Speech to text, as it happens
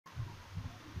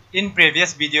In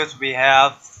previous videos, we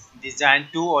have designed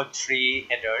 2 or 3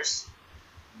 headers.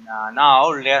 Now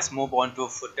let's move on to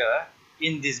footer.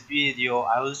 In this video,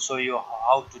 I will show you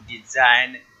how to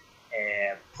design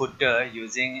a footer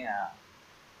using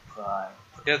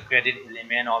footer credit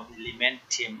element of element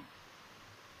theme.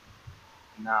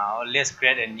 Now let's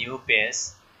create a new page.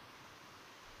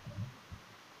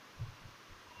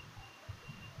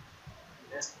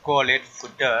 Let's call it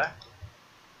footer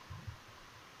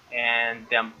and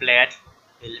template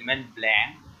element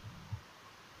blank.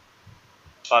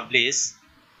 Publish.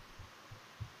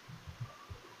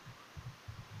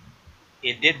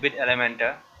 Edit with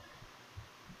Elementor.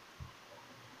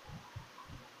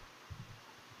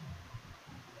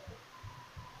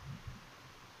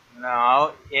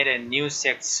 Now add a new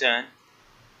section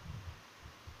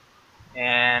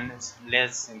and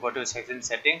let's go to section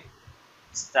setting,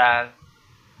 style,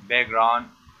 background.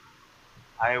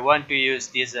 I want to use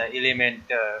this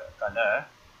Elementor color.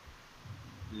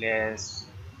 Let's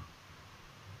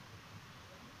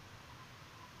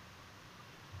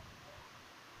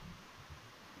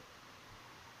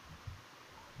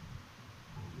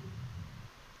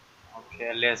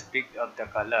let's pick up the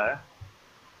color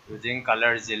using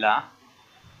ColorZilla.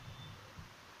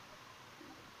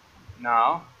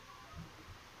 Now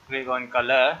click on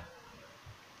color,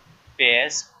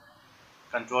 paste,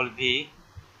 Control V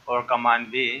or Command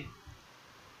V.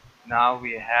 Now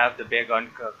we have the background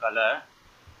color,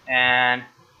 and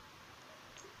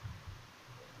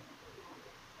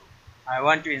I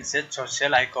want to insert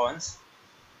social icons.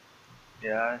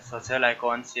 Social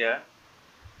icons here,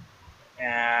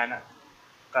 and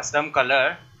custom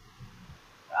color.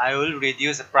 I will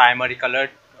reduce the primary color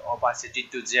opacity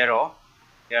to 0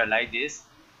 here like this,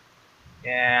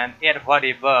 and add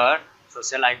whatever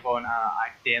social icon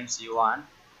items you want.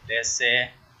 Let's say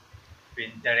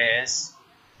Pinterest,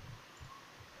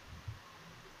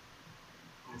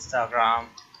 Instagram,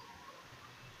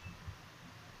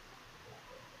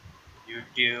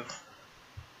 YouTube,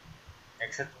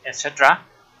 etc.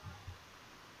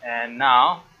 And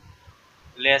now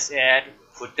let's add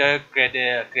footer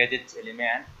credits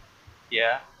element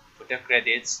here. Footer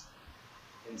credits.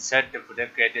 Insert the footer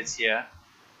credits here,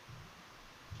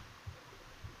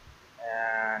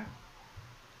 and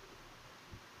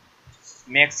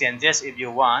make changes if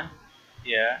you want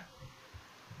here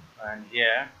and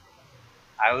here.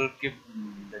 I will keep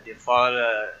the default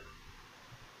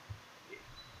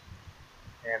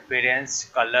appearance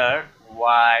color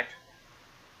white,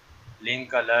 link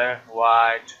color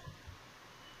white,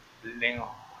 link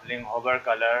hover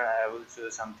color. I will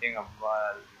choose something of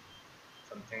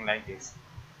something like this.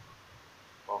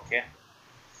 Okay,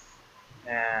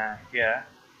 here,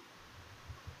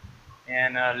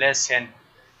 and let's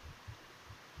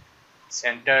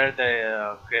center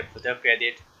the footer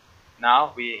credit.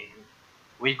 Now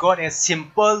we got a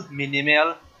simple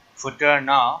minimal footer.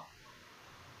 Now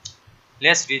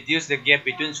let's reduce the gap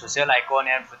between social icon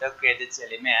and footer credits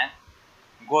element.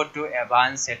 Go to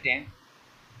advanced setting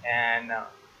and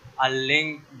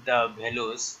unlink the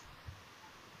values,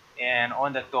 and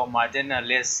on the top margin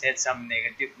let's set some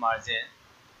negative margin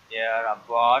here,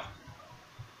 about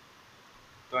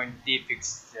 20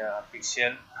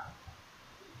 pixel.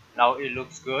 Now it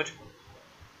looks good,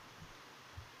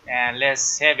 and let's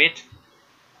save it,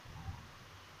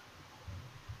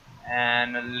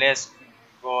 and let's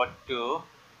go to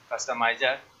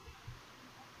customizer,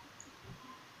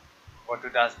 go to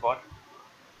dashboard,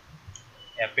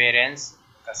 appearance,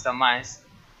 customize,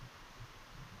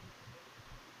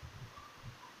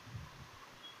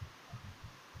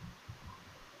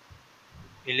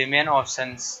 element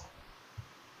options,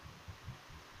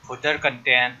 footer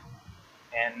content,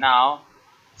 and now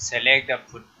select the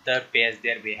footer page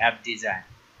that we have designed.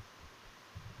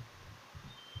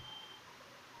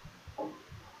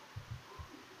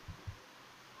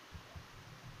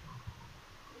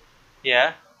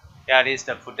 Here is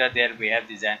the footer that we have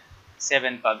designed. Save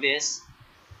and publish.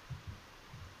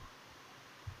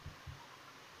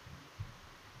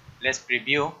 Let's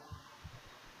preview.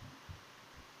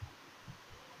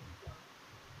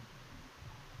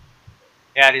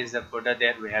 Here is the footer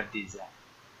that we have designed.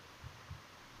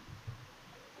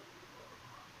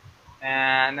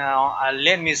 And now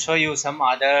let me show you some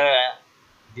other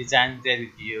designs that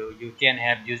you can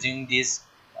have using this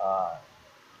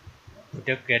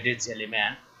footer credits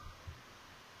element.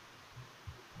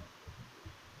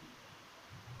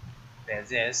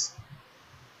 Pages,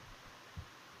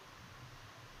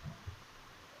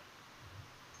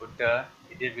 footer,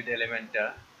 edit with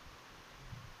Elementor.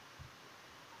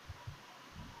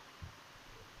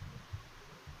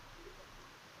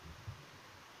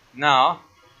 Now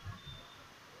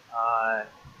uh,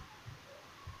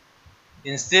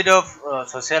 instead of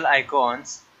social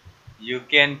icons, you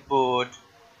can put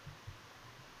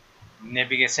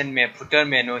navigation footer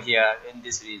menu here in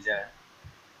this region.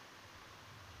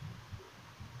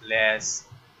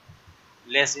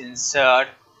 Let's insert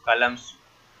columns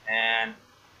and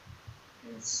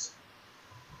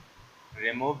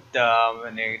remove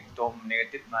the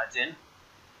negative margin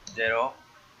 0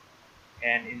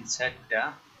 and insert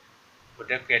the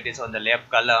footer credits on the left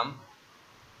column,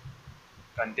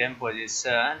 content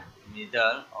position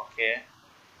middle. Okay,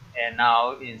 and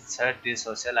now insert the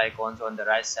social icons on the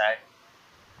right side.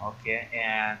 Okay,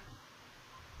 and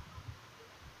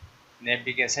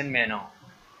navigation menu.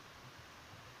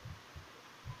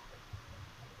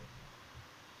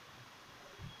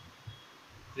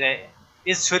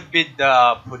 It should be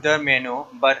the footer menu,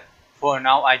 but for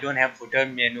now I don't have footer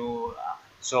menu,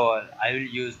 so I will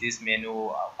use this menu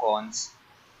icons.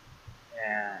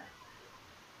 And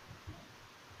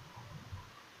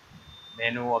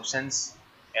menu options,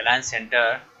 align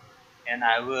center, and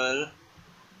I will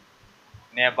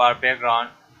navbar background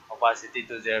opacity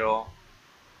to 0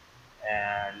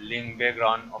 and link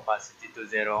background opacity to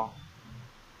 0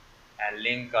 and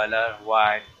link color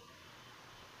white.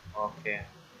 Okay,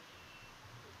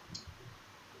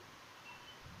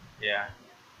 yeah,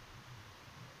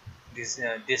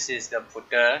 this is the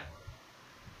footer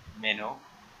menu,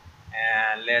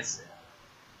 and let's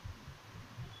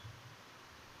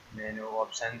menu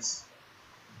options,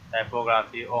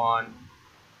 typography on.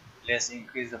 Let's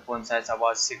increase the font size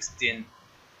about 16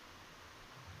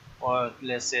 or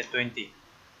let's say 20.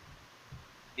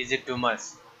 Is it too much?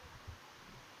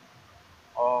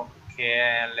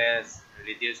 Okay, let's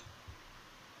reduce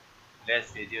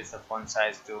the font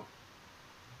size to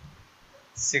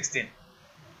 16.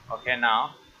 Okay,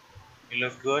 now it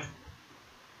looks good,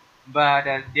 but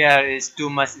there is too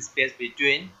much space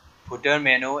between footer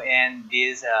menu and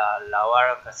this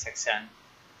lower section.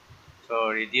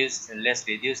 So let's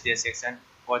reduce this section.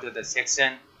 Go to the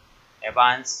section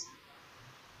advanced,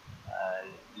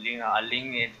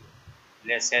 link it.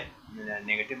 Let's set the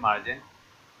negative margin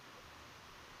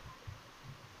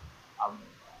um,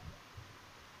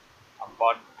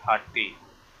 about 30.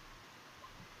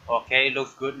 Okay, it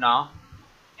looks good now,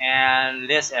 and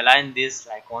let's align these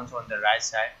icons on the right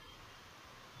side.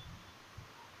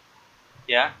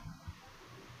 Yeah,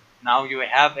 now you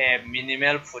have a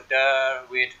minimal footer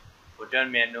with footer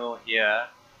menu here,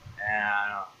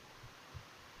 and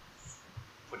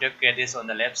footer credits on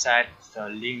the left side, so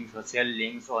social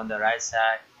links on the right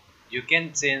side. You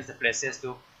can change the places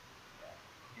to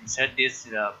insert this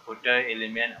footer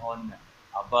element on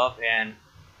above and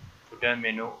footer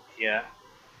menu here.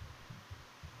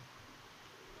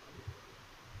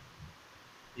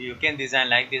 You can design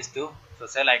like this too.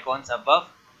 Social icons above,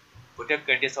 footer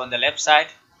credits on the left side,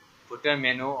 footer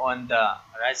menu on the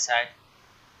right side.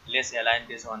 Let's align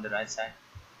this on the right side.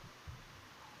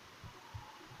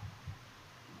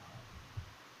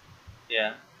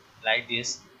 Yeah, like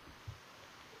this.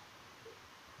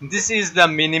 This is the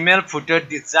minimal footer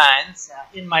designs.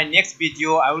 In my next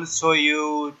video, I will show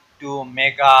you to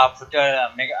mega footer.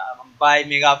 By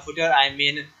mega footer, I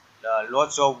mean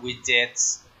lots of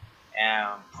widgets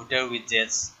and footer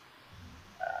widgets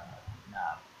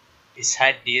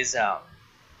beside this uh,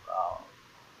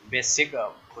 basic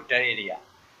footer area.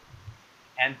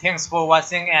 And thanks for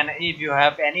watching. And if you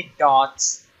have any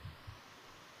doubts,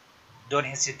 don't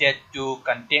hesitate to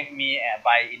contact me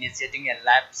by initiating a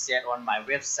live chat on my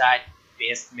website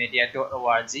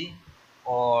basedmedia.org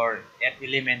or at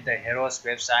Elementor Heroes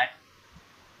website.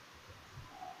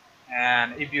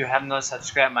 And if you have not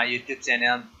subscribed my YouTube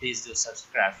channel, please do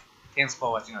subscribe. Thanks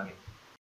for watching again.